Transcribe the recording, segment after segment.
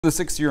For the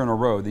sixth year in a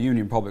row, the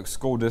Union Public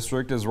School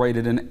District is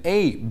rated an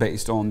A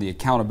based on the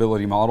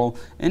accountability model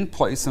in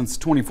place since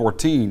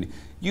 2014.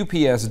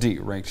 UPSD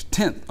ranked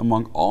 10th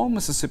among all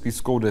Mississippi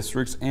school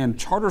districts and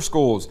charter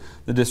schools.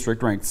 The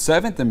district ranked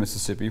 7th in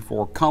Mississippi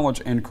for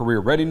college and career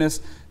readiness,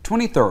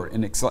 23rd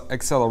in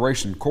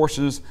acceleration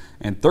courses,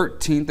 and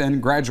 13th in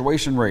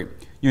graduation rate.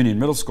 Union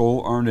Middle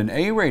School earned an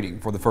A rating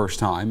for the first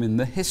time in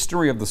the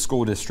history of the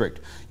school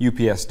district.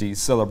 UPSD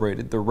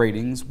celebrated the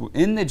ratings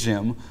in the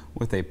gym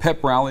with a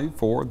pep rally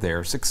for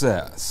their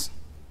success.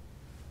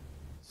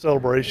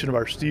 Celebration of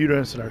our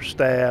students and our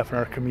staff and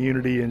our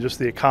community and just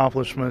the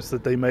accomplishments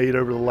that they made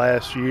over the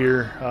last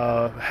year.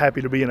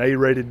 Happy to be an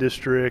A-rated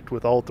district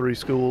with all three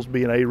schools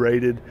being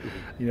A-rated.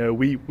 You know,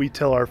 we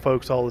tell our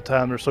folks all the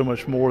time there's so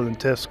much more than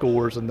test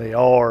scores, and they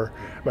are,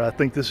 but I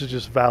think this is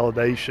just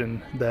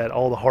validation that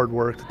all the hard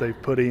work that they've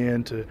put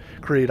in to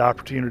create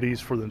opportunities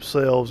for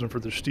themselves and for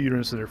their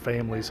students and their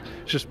families,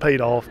 it's just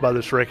paid off by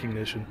this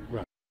recognition.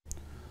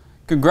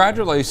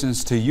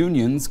 Congratulations to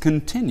Union's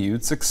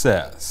continued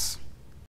success.